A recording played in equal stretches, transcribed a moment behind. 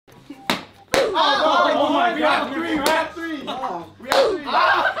Oh my God. We have three. We have three. We have three.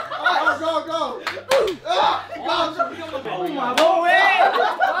 Go. Oh my Lord.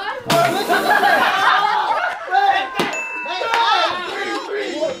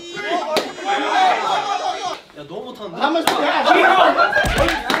 야 너무 못한다. How much do we have?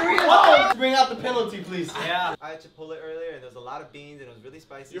 Bring out the penalty, please. Yeah. I had Chipotle earlier and there was a lot of beans and it was really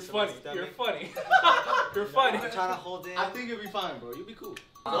spicy. You're funny. You're funny. You're funny. I'm trying to hold in. I think you'll be fine, bro. You'll be cool.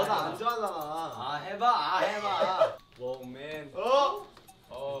 너가 안 좋아하잖아. 해봐. Whoa, man. Oh.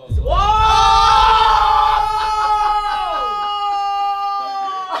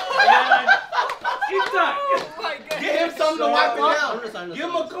 Get him something to wipe it down. Give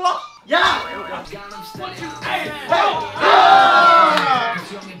him a cloth. Yeah.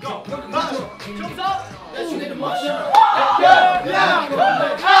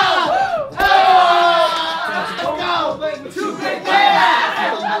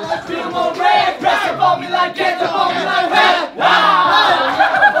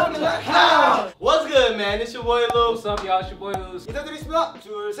 What's good, man? It's your boy Lou. What's up, y'all? It's your boy Lou. 인사드리겠습니다.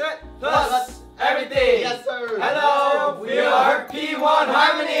 둘, 셋. Plus everything. Yes, sir. Hello, we are P1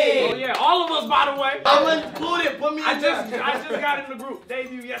 Harmony. Oh yeah, all of us, by the way. I'm included. Put me in I just got in the group.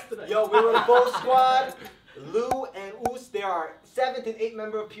 Debut yesterday. Yo, we were the full squad. Lou and Oos, they are 7th and 8th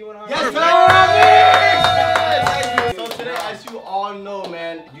member of P1 Harmony. Yes, sir. So today, as you all know,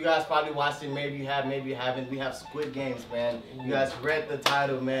 man, you guys probably watched it. Maybe you have, maybe you haven't. We have Squid Games, man. You guys read the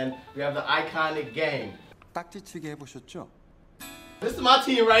title, man. We have the iconic game. 딱지치기 해보셨죠? This is my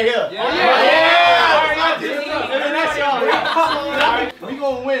team right here. We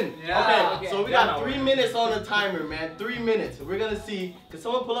gonna win. Okay, so we got 3 minutes on the timer, man. 3 minutes. We're gonna see. Can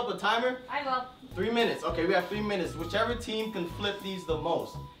someone pull up a timer? I will. 3 minutes. Okay, we have 3 minutes. Whichever team can flip these the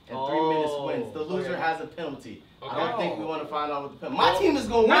most, and 3 minutes wins. The loser has a penalty. I don't think we want to find out what the penalty. My team is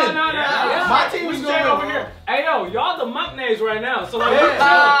gonna win. No. My team is gonna win over here. Hey yo, y'all the Maknays right now. So like,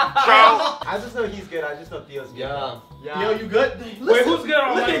 I just know he's good. I just know Theo's good. Yeah. Yo, you good? Wait, who's good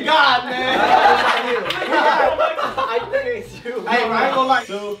on Look my at team? God, man. I think it's you. Hey, I ain't gonna lie.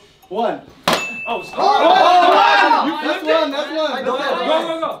 2, 1. Oh, stop. That's one. That's one. Go.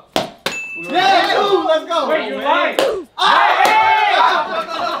 Yeah, 2. Let's go. Wait, you're lying.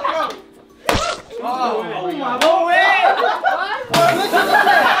 Oh my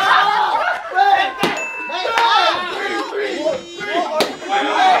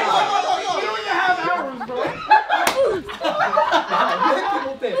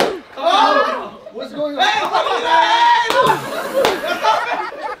What? What's going on?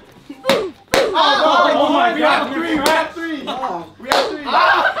 Oh my God! We have three. We have three.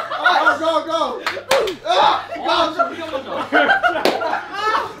 Go. Yo, we have a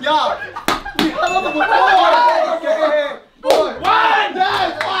boy. One.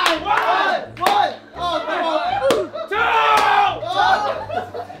 Yes, one. Oh, come on. 2.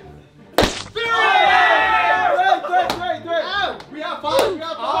 We have 5.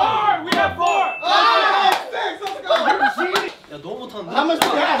 We have 4. Oh, 6. Let's go. 야 너무 못한다. How much do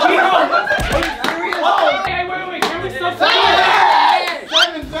we have? Hey, wait. Can we stop? 7.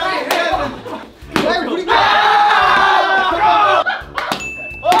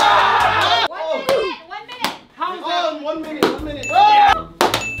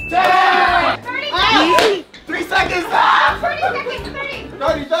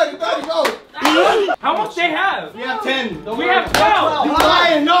 How much they have? We have 10. We have 12. You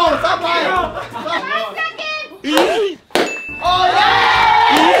lying? No, stop lying. Oh yeah!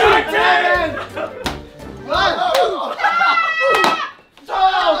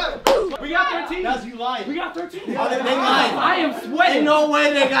 10. We got 13. That's you lying. We got 13. They lying. I am sweating. Ain't no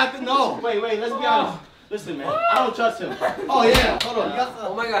way they got the no. Wait. Let's be honest. Listen, man. I don't trust him. Oh yeah. Hold on. You got some.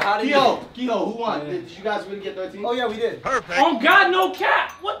 Oh my God, how did Keho, who won? Did you guys really get 13? Oh yeah, we did. Perfect. Oh God, no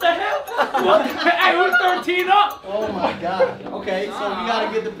cap. What the hell? Hey, we're 13 up. Oh my God. Okay, so we gotta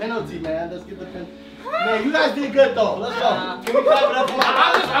get the penalty, man. Let's get the penalty. Man, you guys did good though. Let's go. Can we clap it up for my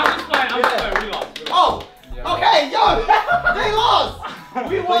I'm just playing. We lost. Oh. Okay, yo. They lost.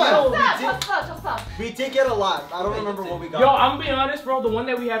 We won. We did get a lot. I don't remember what we got. Yo, I'm gonna be honest, bro. The one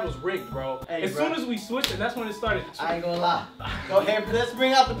that we had was rigged, bro. Hey, as bro. soon as we switched it, that's when it started. I ain't gonna lie. Go ahead, let's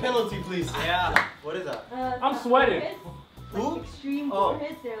bring out the penalty, please. Yeah. What is that? I'm sweating. Who? Extreme Oh.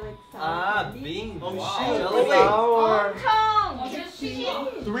 foreheads, they're like Ah, sour beans. candy. Oh Wow. shit. Oh, wait.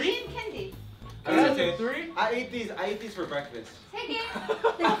 엄청 3? candy. I said 3. I ate these for breakfast. 3개.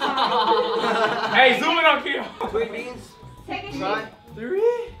 Hey, zoom in on Keho. Sweet beans. 3개씩. Try. 3?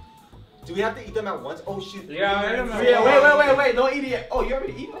 Do we have to eat them at once? Oh shoot. Yeah, I don't know. Yeah, wait. Don't eat it yet. Oh, you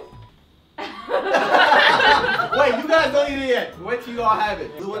already eaten it? Wait, you guys don't eat it yet. Wait till you all have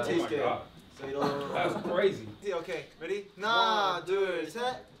it. Blue one tastes good. That's crazy. Okay, ready? 하나, 둘,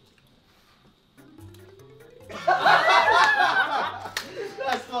 셋.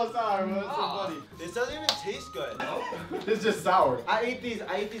 That's so sour, bro. That's so funny. This doesn't even taste good. It's just sour. I ate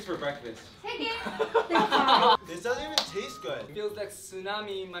these for breakfast. 3개. This doesn't even taste good. Feels like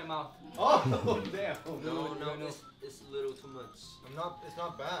tsunami in my mouth. Oh, damn. No, it's a little too much. It's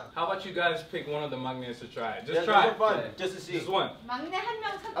not bad. How about you guys pick one of the magnets to try it? Just Yeah, try those it. are fun. Okay. Just to see. Just one. 막내 한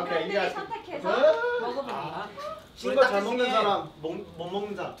명 Okay, you guys- 선택해서 아. 먹어봅니다. 친구 잘 먹는 사람, 못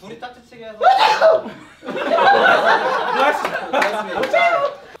먹는 사람. 둘이 딱지치게 해서.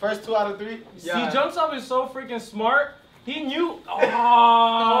 First 2 out of 3. See, Jumps Up is so freaking smart. He knew. Oh,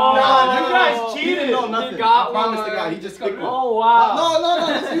 No, you guys He cheated. didn't know nothing. got I promised the one. guy. He just skipped one. Oh wow. No,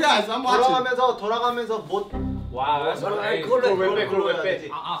 it's you guys. I'm watching. 돌아가면서 못. Wow, that's crazy. 그걸로 그걸로 해야지.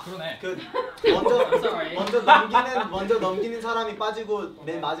 그러네. 그 sorry. 먼저 넘기는 사람이 빠지고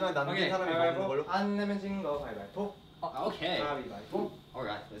맨 마지막에 남긴 오케이, 사람이 가위바위보. 먹는 걸로. 안 내면 진 거 가위바위보. Okay. 가위바위보.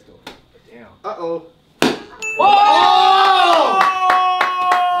 Alright, let's go. Damn. Uh-oh. Oh!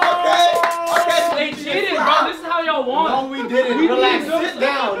 Okay. They cheated, bro. This is how y'all won. No, we didn't. We Relax. didn't. Sit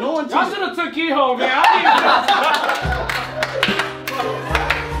down. No one Y'all cheated. should have took Kehoe, man. I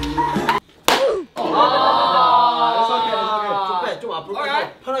It's okay. 좀 앞으로 가서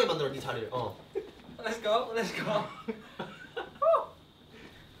Alright. 편하게 만들어 네 자리를. Let's go. Let's go.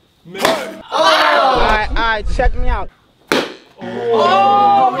 Alright, check me out.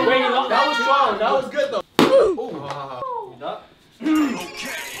 Oh, wait, That was strong. That was good though.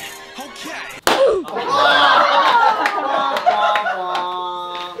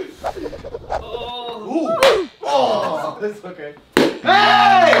 Oh, that's okay.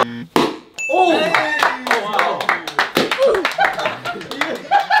 Hey! Oh! wow.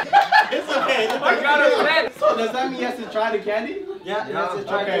 It's okay. I got it, man. So does that mean he has to try the candy? Yeah, that's it.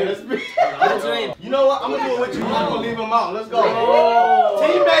 Okay, let's be. That's You know what? I'm gonna do it with you. I'm not gonna leave him out. Let's go. Oh.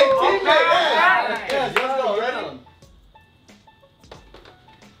 Teammate. Okay. Yes, let's go. Ready?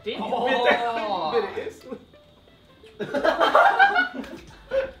 Damn, Oh. you bit that. You bit it instantly.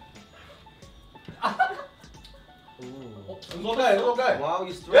 It's okay. It's okay. Wow,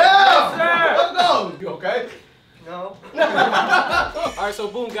 you straight. Yeah! Yes, Let's go! You okay? No. Alright, so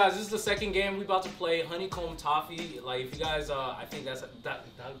boom, guys, this is the second game we about to play, Honeycomb Toffee. Like, if you guys, I think that's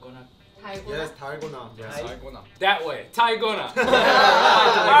gonna Yes, 달고나. that way, Taigona.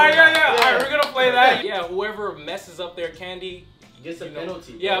 Alright, yeah. Alright, we're gonna play that. Yeah, whoever messes up their candy. Gets a You know,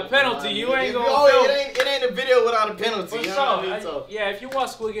 penalty. yeah, bro. penalty. You ain't gonna Oh, film. it ain't a video without a penalty. For You sure. know what I mean? So. Yeah, if you watch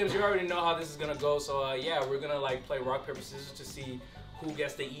Squid Games, you already know how this is gonna go. So yeah, we're gonna like play rock paper scissors to see who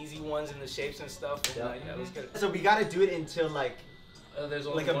gets the easy ones and the shapes and stuff. And, yeah, let's get it. So we gotta do it until like There's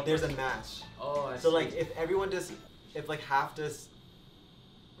only like one there's a person. match. Oh, I So see. like if everyone does, if like half does.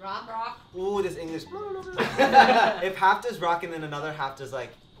 rock, Ooh, this English. If half does rock and then another half does like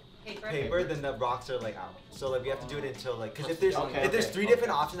paper, then the rocks are like out. So like we have to do it until like, cause if there's Okay, if there's okay, three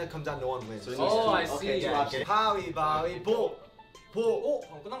different options that comes out, no one wins. So it Oh, needs I two. see. Okay, two Yeah. options. 가위바위보. 보.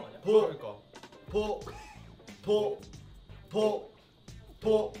 끝난 거 아니야? 보. 보. 보. 보. 보. 보. 보.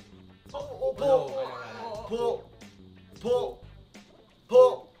 보. 보.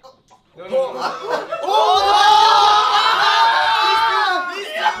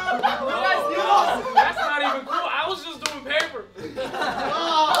 That's not even cool. I was just doing paper.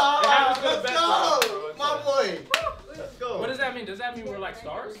 Oh, let's go! My boy! Let's go. What does that mean? Does that mean we're like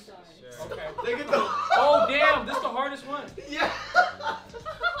stars? Okay. Look at the. Oh damn, this is the hardest one. Yeah.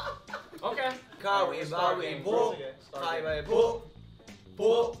 Okay. 가위바위보. 가위바위보.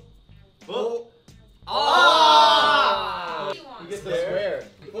 보. 보. 아! You get the square.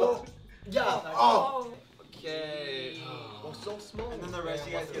 보. 야. Oh. Okay. Oh, so small. And then the rest,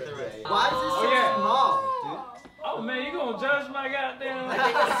 you guys get the rest. Yeah. Why is it so yeah. small, Oh man, you gonna judge my goddamn? dude? I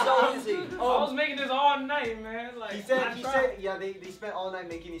think it's so easy. I was making this all night, man. Like He I said, tried. yeah, they spent all night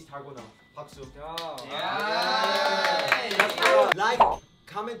making these 달고나. 박수. Yeah. Like,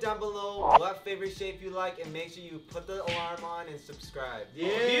 comment down below what favorite shape you like, and make sure you put the alarm on and subscribe. He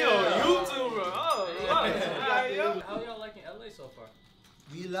a YouTuber. Oh, Yeah. how y'all liking LA so far?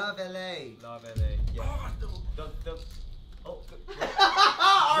 We love LA. Love LA.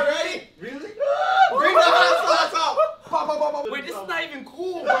 Already? Really? Bring the hot sauce out! Pop, pop, pop, pop. Wait, this is not even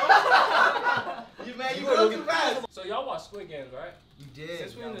cool, bro. You man, you go too fast. So y'all watch Squid Games, right? You did.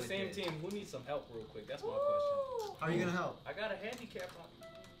 Since we're in the same team, who needs some help real quick? That's my question. How are you gonna help? I got a handicap on.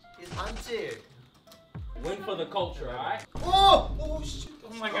 It's unfair. Win for the culture, alright? Oh! Oh shit!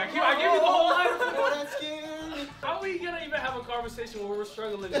 Oh my god, I give you the whole line. Oh, that's scary. How are we gonna even have a conversation when we're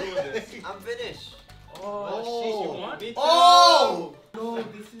struggling doing this? I'm finished. Oh, shit, you won? Oh! No,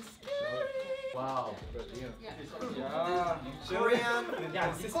 this is scary. Wow. Korean.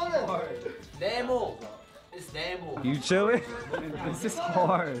 Yeah, this is hard. Nemo. It's Nemo. You chilling? This is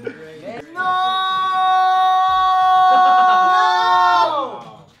hard. No!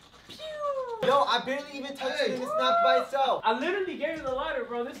 Yo, I barely even touched it and it snapped by itself. I literally gave you the lighter,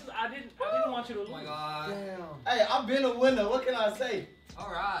 bro. This is I didn't want you to lose. Oh my god. Hey, I've been a winner. What can I say?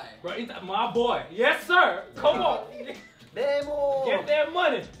 Alright. Bro, my boy. Yes, sir. Come on. Nemo! Get that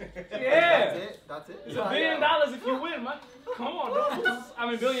money. That's Yeah. it? That's it? It's $1 billion if you win, man. Come on, don't lose. I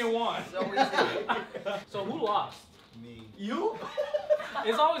mean, $1,000,000,001. So easy. So who lost? Me. You?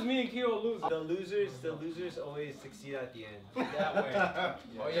 It's always me and Keo losing. The losers always succeed at the end. That way. Oh,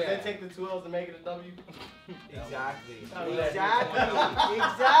 Does yeah. they take the 2 L's to make it a W? Exactly. Exactly.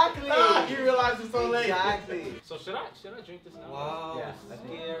 Exactly. You realize it's so late. Exactly. So should I drink this now? Wow. Yes.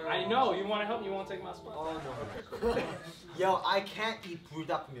 I know. You want to help me? You want to take my spot? Oh no. Yo, I can't eat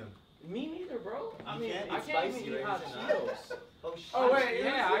불닭면. Me neither, bro. I You mean, can't I eat can't spicy even eat or hot anything, Cheetos. Oh shit. Oh wait,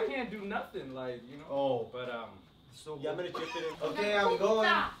 yeah, I can't do nothing, like you know. Oh. But So yeah, I'm gonna dip it in. Okay, Okay, I'm going.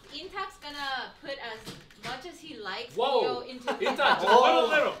 Intak's gonna put as much as he likes Whoa. Leo into Intak, just put a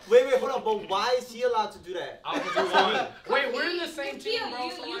little. Wait, hold on. But why is he allowed to do that? I'll do one. Wait, we're in the same It's team, cute. bro.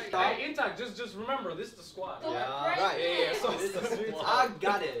 You- So you like, stop. hey, Intak, just remember, this is the squad. So Yeah, we're right. friends. Yeah, so This is sweet. I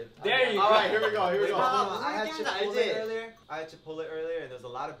got it. There you go. All right, here we go. Here we Wait, go. I had Everything Chipotle I did. earlier. I had Chipotle earlier, and there was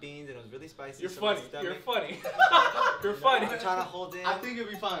a lot of beans, and it was really spicy. You're so my funny. stomach- You're funny. You're funny. I'm trying to hold in. I think you'll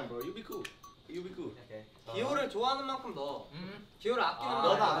be fine, bro. You'll be cool. You'll be cool. Okay. 기호를 좋아하는 만큼 넣어. 기호를 아끼는 아, 만큼.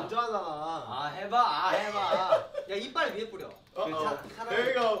 너나 안 좋아하잖아. 아 해봐. 해봐. 야 이빨 위에 뿌려. Uh-oh. Here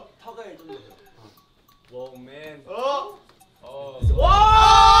we go. 턱을 좀 내줘. Whoa, man. Oh. Oh.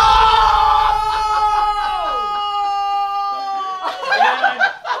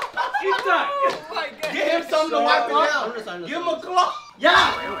 Intak. Get him something to wipe it down. Give him a cloth. Yeah.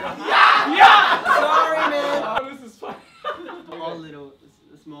 Yeah. Sorry, man. Oh, this is fun. Small little,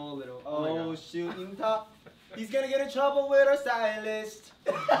 small little. Oh shoot, Inta. He's gonna get in trouble with our stylist.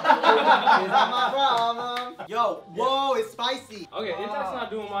 Is that my problem? Yo, whoa, it's spicy. Okay, Intak's not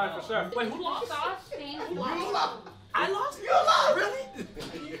doing mine for sure. Wait, who lost? I lost. You lost.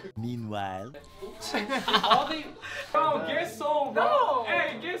 Really? Meanwhile. All the bro, get sold, bro. No.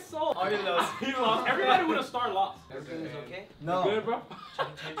 Hey, get sold. Oh, he lost. He lost. Everybody with a star lost. Everything's okay? No. Good, bro.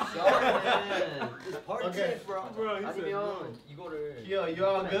 It's part Okay. two, bro. Bro, he said, 아니면 이거를. Yo, you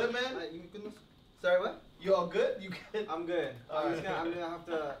all good, man? Sorry, what? You all good? You good? I'm good. All I'm right. gonna have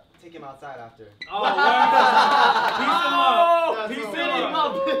to take him outside after. Oh, wow. Peace and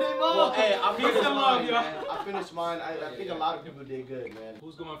love. Peace and love. Well, hey, I Peace finished and love, mine. yo. I finished mine. I think a lot of people did good, man.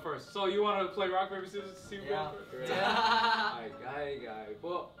 Who's going first? So you want to play rock paper scissors to see who goes first? Guy.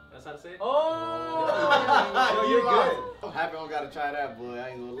 Well, that's how to say it. Oh, you're good. I'm happy I don't gotta try that, boy. I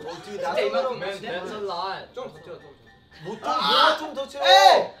ain't gonna lie. Dude, that's a little man, much. that's a lot. 좀 좀더 쳐.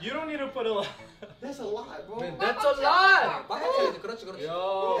 Hey! You don't need to put a lot. That's a lot, bro. Man, that's a lot. 맞춰야 돼. 그렇지.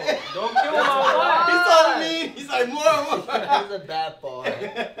 Yo, don't kill my He's wife. so mean. He's like, more. He's a bad boy.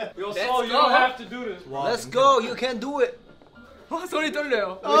 Yo, Let's Saul, you go. don't have to do this. Let's go. You can do it. 소리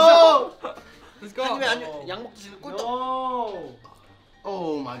떨려요. Oh! Let's go. 아니면 양 먹듯이 꽂. No.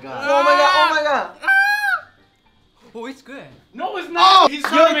 Oh my god. Oh my god, oh my god. Oh, it's good. No, it's not. Oh, He's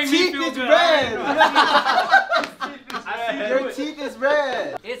trying to make me teeth feel is good. red. I see Your it. teeth is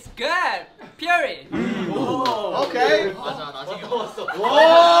red. It's good. Puree. Oh. Okay. 맞아, 나중에 왔어.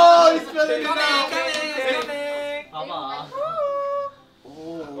 Whoa, he's feeling it now. 봐봐.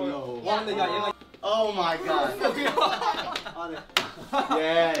 Oh no. 와, 근데 야, 얘가 Oh my god. 아, 네.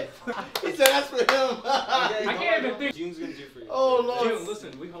 Yeah. He said that's for him. I can't even think. June's gonna do for you. Oh lord. June,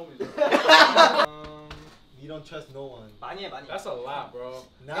 listen, we homies. You don't trust no one. 많이 해, 많이. That's a lot, bro.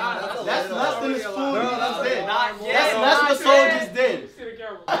 Nah, That's little. less than his food. Bro, that's That's it. Not yet. That's less what Soul just did. See the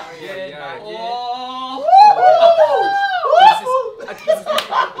camera. 어.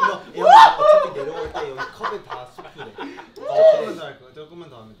 이거 어차피 내려올 때 여기 컵에 다 스프래. 조금만 더 할 거야. 조금만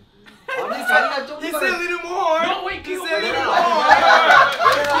더 하면 돼. 아니, 자기가 조금. He said a little more. No, wait, he said a little more. He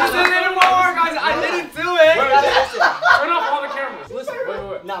said a little more, guys. I didn't do it. Turn off all the cameras. Listen,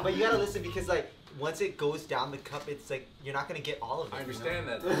 wait. Nah, but you gotta listen because like once it goes down the cup, it's like you're not gonna get all of it. I understand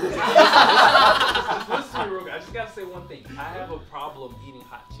that. Listen to me real quick. I just gotta say one thing. I have a problem eating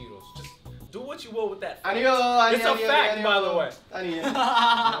hot Cheetos. Just do what you will with that. It's a fact, by the way. Yeah.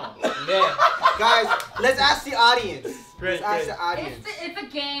 Guys, let's ask the audience. Let's ask the audience. It's a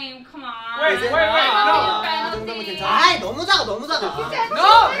game. Come on. Wait, no. 아이 너무 작아, 너무 작아.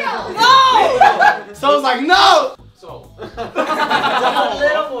 Soul's like, no! So, Just a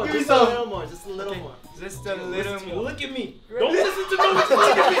little more. Give me Just a some. little more. Just a little more. just a little more. Look at me. Don't listen to me. Just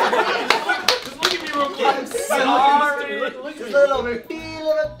look at me. Just I'm sorry. Look Just at a little bit.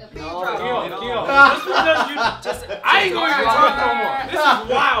 I ain't gonna even talk no more. This is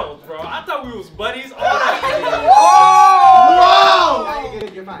wild, bro. I thought we was buddies all that.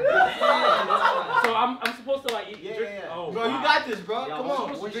 Whoa! You're fine. So I'm supposed to like eat. Yeah, drink? yeah, yeah. Oh, Bro, you got this, bro. Come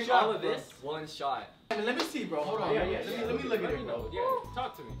on. One drink shot all of of this. One shot. Let me see, bro. Hold on. Yeah. Let me look at it, bro. Yeah,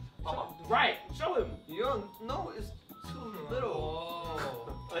 talk to me. Right, show him. You don't know, it's too little.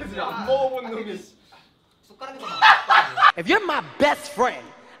 If you're my best friend,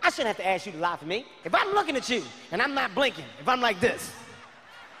 I shouldn't have to ask you to lie for me. If I'm looking at you and I'm not blinking, if I'm like this,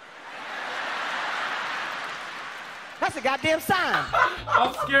 that's a goddamn sign.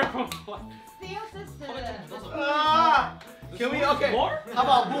 I'm scared from. Can we? Okay. More? How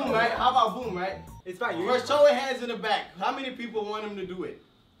about boom, right? How about boom, right? It's fine. First, show your hands in the back. How many people want him to do it?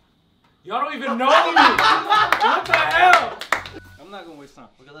 Y'all don't even know me. What the hell? I'm not gonna waste time.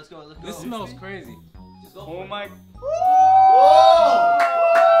 Okay, let's go. This smells crazy. Just go. Oh my. Whoa!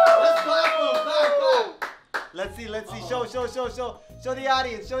 Let's clap him. Clap. Let's see. Show the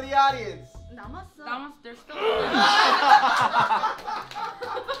audience. Show the audience. They're still.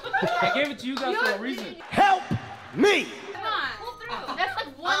 I gave it to you guys for a reason. Help me. Come on. Pull through. That's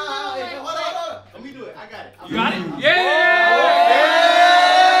like one Hold little. on. Let me do it. I got it. You got it?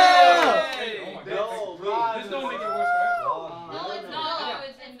 Yeah! Hey, oh my God. This don't make it worse, right? No, it's not.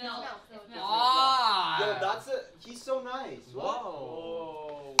 It's in milk. Yo, that's it. He's so nice.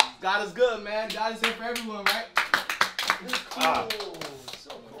 Whoa. God is good, man. God is here for everyone, right? Cool.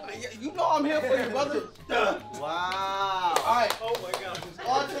 So cool. You know I'm here for you, brother. Wow. All right. Oh my God.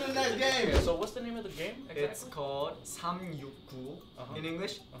 On to the next game. So what's the name of the game? Exactly? It's called 369. In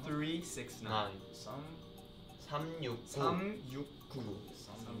English, 369. 369.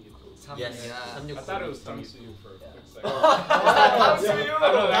 Yes. I thought it was 탕수육 for a quick second.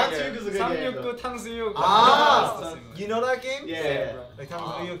 탕수육 is a good game. 369 탕수육. Ah, you know that game? Yeah. Like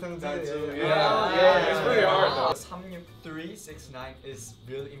탕수육. Yeah. It's really hard though. 369 is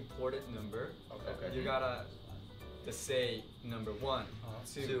really important number. Okay. You gotta say number 1,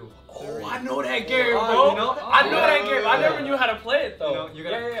 2, Oh, I know that game, Oh, bro. you know? I know that game. I never knew how to play it though. You know, you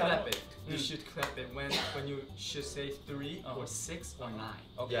gotta Yeah. clap it. You should clap it when you should say 3 or 6 or 9.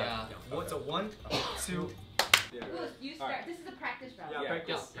 Okay. Yeah. What's a 1, 2? You start. This is a practice round. Yeah.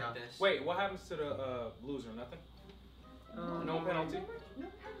 Practice. Wait, what happens to the loser? Nothing? No penalty? No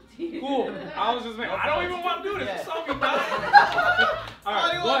penalty. Cool. I was just like, I don't even want to do this. It's all me dying.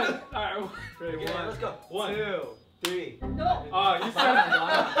 Alright, one. Alright, Okay, let's go. 1, 2, 3. No. Oh, you said it. You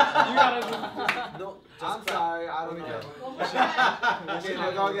gotta No, I'm sorry. I don't know. One more time. Okay, we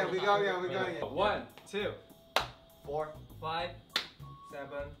go again. We go again. 1, 2, 4, 5, 7,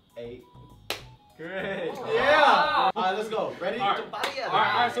 8. Great. Yeah. All right, let's go. Ready?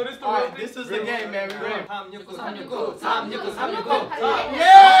 Alright, so this is the All real right, thing. this is the game, man. We ready? 369.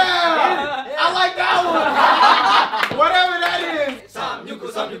 Yeah! I like that one. Whatever that is.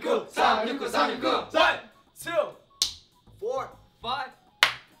 2, 4, 5,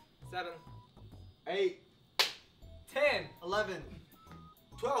 7, 8, 10, 11,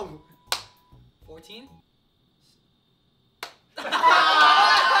 12. 14.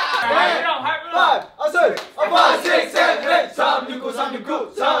 Hype it up, hype it up. 5, 6, 7, 8.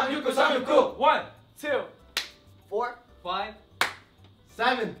 369. 1, 2. 4, 5.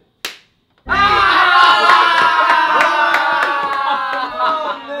 7.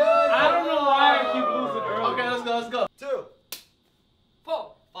 I don't know why I keep losing early. Okay, let's go. 2,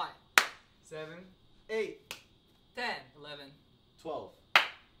 4, 5, 7, 8, 10, 11, 12,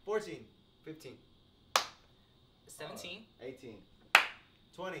 14, 15, 17, 18,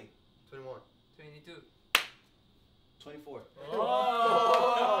 20, 21, 22, 24.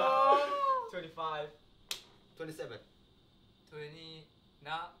 25, 27. 20,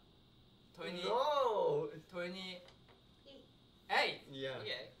 not 20, No. 28. Yeah.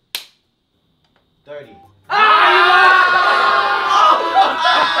 Okay. 30.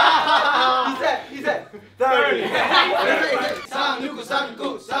 He said 30. 369. 2, 4, 7,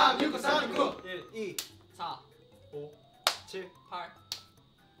 8, 10, 11, 12, 13, 14, 15, 16, 17, 18, 19, 20,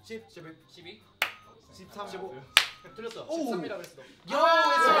 21, 22, 23, 24, 25, 26, 27, 28, 29, 30. 12, 13, 14,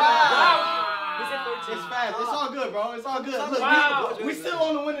 15, 16, 17, 18, 19, 20, 21, 22, 23, 24, 25, 26, 27, 28, 29, 30. Oh, it's fast. It's all good, bro. It's all good. Look, Wow. we still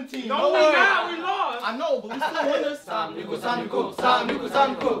on the winning team. No, we worry. not. We lost. I know, but we still winners. 3, 4, 1, 2, 4,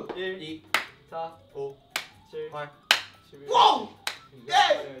 5, 8, 11. Whoa!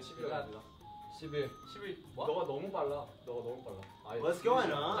 Yeah! 11. 11. 너가 너무 빨라. What's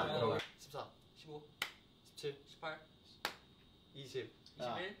going on? 14, 15, 17, 18,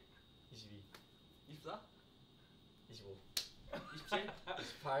 20, 21, 22, 24, 25,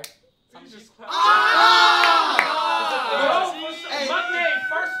 27, 28, 28, 30. 30.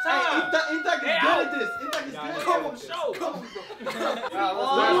 Who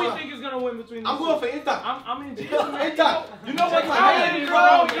do we think is gonna win between these I'm going for Inter. I'm in Jesus. Inter. You know what Take my time hand, it is, bro.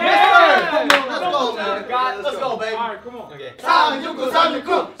 bro. Yes, sir. Let's go, man. Let's go, baby. All right, come on. Okay.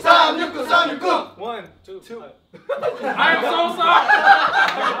 369, 369, 369. 1, 2, 2. I am so sorry.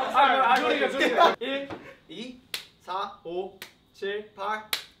 Alright, do it again. 1, 2, 4, 5, 7, 8, 9,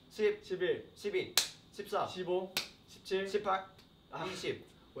 10, 11, 12, 13, 14, 15, 16, 17, 18, 19, 20.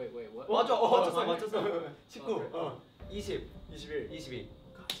 Wait, what? 맞아, 맞췄어. 19, 20, 21, 22,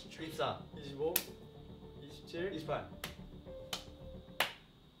 24, 25, 27, 28.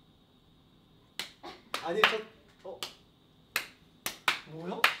 아니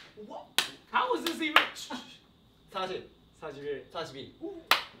뭐야? How is this even? 40, 41, 42, 44,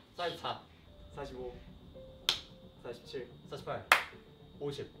 45, 47,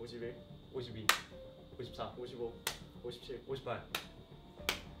 48, 50, 51, 52, 54, 55, 57, 58.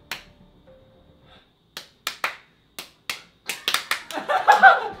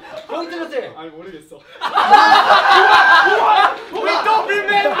 거기 들었지? 아니 모르겠어. We don't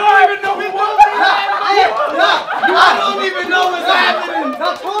remember. I don't even know what's happening.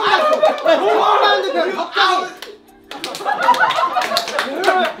 나 처음 봤어. 처음 봤는데 그냥 갑자기.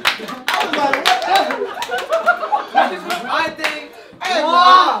 I think.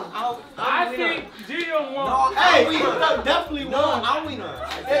 I think Gideon won. Hey, we definitely won. I'm winner.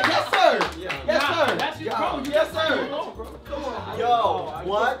 Yes, sir. Yes, sir. That's your problem. Yes, sir. Come on. Yo,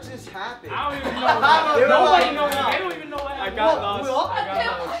 what just happened? I don't even know. Nobody knows. They don't even know what happened. I got lost. 뭐야? I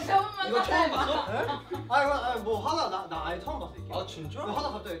got lost. 이거 처음 봤어? 아니 뭐 하나 나 아예 처음 봤어 이게. 아 진짜? 하나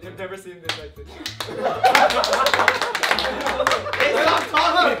갑자기. You've never seen this like this.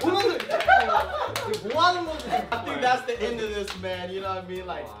 뭐 하는 건지. I think that's the end of this, man. You know what I mean?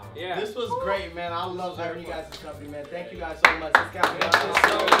 Like, Yeah. this was great, man. I love having you guys as company, man. Thank you guys so much. Let's count it up.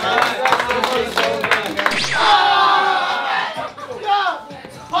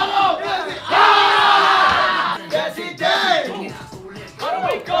 Hold on! That's it, Dave! By the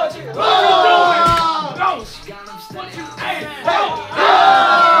way, coach, what Oh! you doing? Go! What you? Hey, go!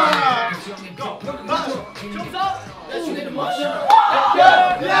 Go! Jumps up. That's you in the motion.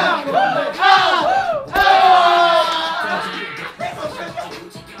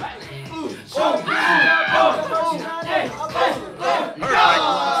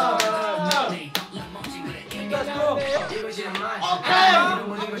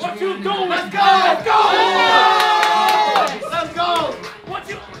 What you doing? Let's go! Let's go! Let's go! What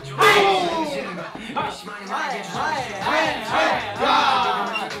you?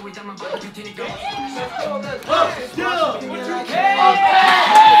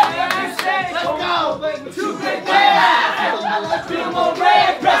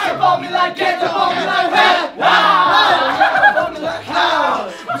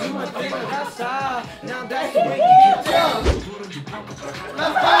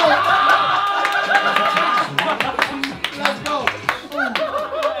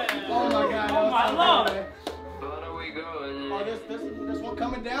 This one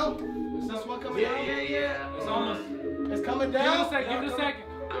coming down? Is this one coming down? Yeah. It's almost. It's coming Give it down? a second. Give it a second.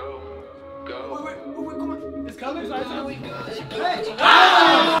 Wait, come on. It's coming? Hey!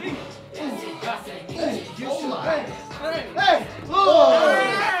 Hey!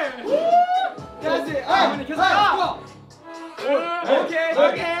 That's it! Hey!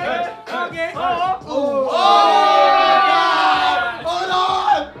 Okay. Oh! Hold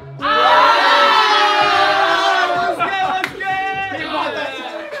on!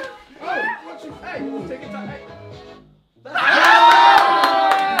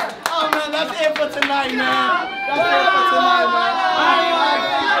 Oh man, that's it for tonight, man. That's it for tonight,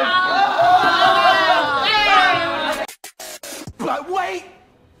 man. But wait,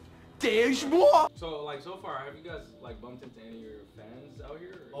 there's more. So far, have you guys bumped into any of your fans out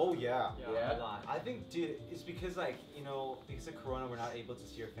here? Oh yeah. Yeah. A lot. I think, dude, it's because because of Corona, we're not able to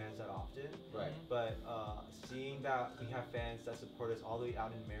see our fans that often. Right. But seeing that we have fans that support us all the way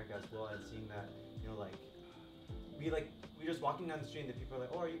out in America as well, and seeing that we're just walking down the street and the people are like,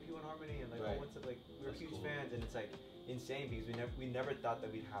 oh, are you P1 Harmony? And like, Right. oh, what's up? Like, we're That's huge cool. fans, and it's like insane because we never thought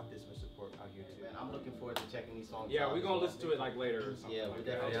that we'd have this much support out here too. Man, I'm looking forward to checking these songs Yeah, out we're as gonna well. listen to it later or something. Yeah, like we're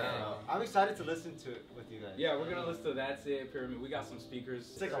that. definitely checking it out. I'm excited to listen to it with you guys. Yeah, we're gonna listen to That's It, Pyramid. We got some speakers.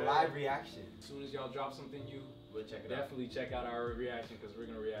 It's like a live reaction. As soon as y'all drop something new, We'll check it out. definitely check out our reaction because we're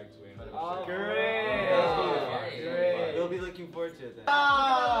gonna react to it. Oh, Great. Great. We'll be looking forward to it then.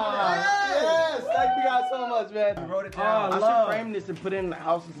 Yes! Thank you guys so much, man. We wrote it I should frame this and put it in the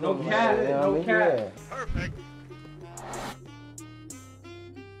house or something. cat, You know no what I mean? cat. Yeah.